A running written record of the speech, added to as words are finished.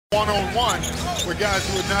One-on-one with guys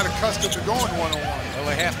who are not accustomed to going one-on-one. Well,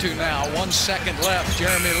 they have to now. 1 second left.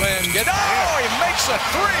 Jeremy Lin he makes a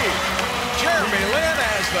three. Jeremy Lin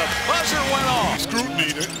as the buzzer went off.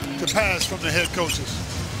 Scrutiny to pass from the head coaches.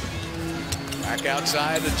 Back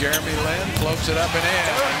outside to Jeremy Lin, floats it up and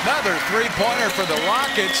in. Another three-pointer for the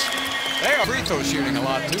Rockets. They are free throw shooting a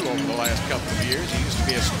lot too over the last couple of years. He used to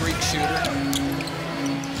be a streak shooter.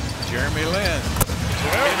 Jeremy Lin.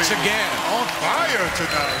 It's again on fire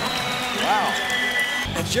tonight. Wow.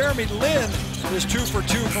 And Jeremy Lin is 2 for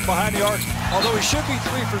 2 from behind the arc. Although he should be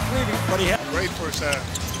 3 for 3, but he had great first half.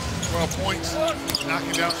 12 points,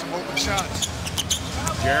 knocking down some open shots.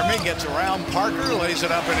 Jeremy gets around Parker, lays it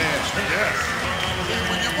up and in. Yes.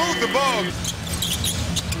 When you move the ball.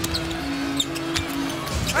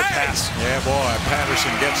 Pass. Yeah, boy.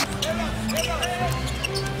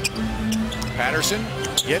 Patterson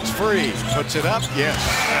gets free, puts it up. Yes.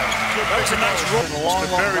 that was a nice roll in a long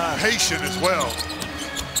very time. Patient as well.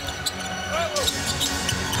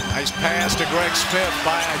 Nice pass to Greg Smith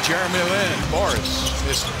by Jeremy Lin. Morris.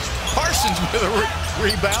 Parsons with a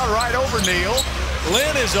rebound right over Neal.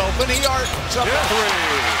 Lin is open. He arcs up a three.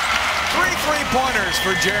 3 3-pointers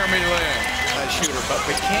for Jeremy Lin. That shooter, but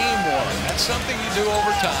became one. That's something you do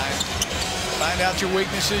over time. Find out your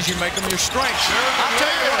weaknesses, you make them your strengths. I'll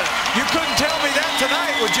tell you what, you couldn't tell me that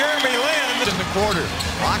tonight with Jeremy Lin in the quarter.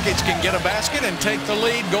 Rockets can get a basket and take the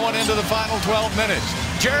lead going into the final 12 minutes.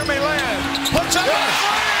 Jeremy Lin puts up a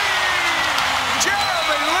three!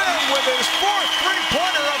 Jeremy Lin with his 4th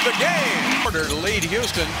three-pointer of the game. To lead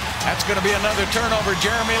Houston, that's going to be another turnover.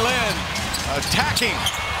 Jeremy Lin attacking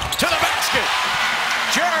to the basket.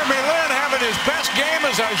 Jeremy Lin having his best game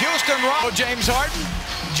as a Houston Rocket. James Harden.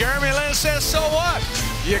 Jeremy Lin says, so what?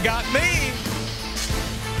 You got me.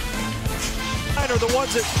 Are the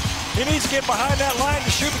ones that he needs to get behind that line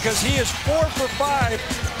to shoot because he is 4 for 5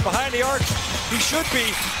 behind the arc. He should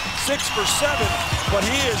be 6 for 7, but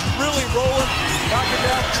he is really rolling, knocking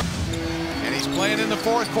down. And he's playing in the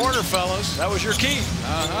 4th quarter, fellas. That was your key.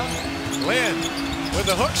 Lin with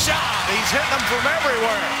the hook shot. He's hitting them from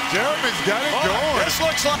everywhere. Jeremy's got it going. This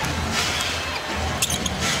looks like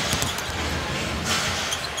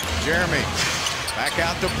Jeremy back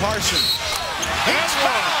out to Parsons. He's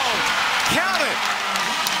fouled. Count it.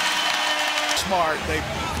 Smart. They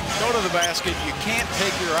go to the basket. You can't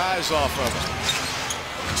take your eyes off of it.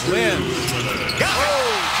 Lin. Got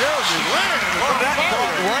it. Jeremy Lin. That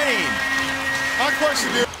caught rain. My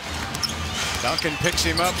question is, Duncan picks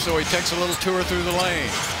him up, so he takes a little tour through the lane.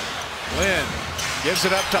 Lin gives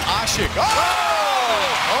it up to Ashik.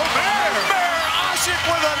 Oh, man! Ashik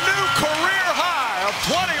with a new career high of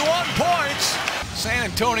 21 points. San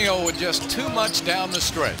Antonio with just too much down the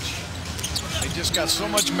stretch. They just got so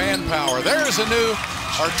much manpower. There's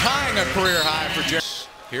tying a career high for Jeremy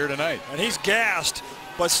here tonight. And he's gassed,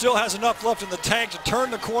 but still has enough left in the tank to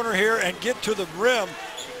turn the corner here and get to the rim.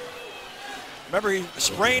 Remember, he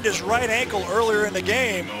sprained his right ankle earlier in the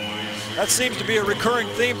game. That seems to be a recurring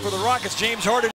theme for the Rockets. James Harden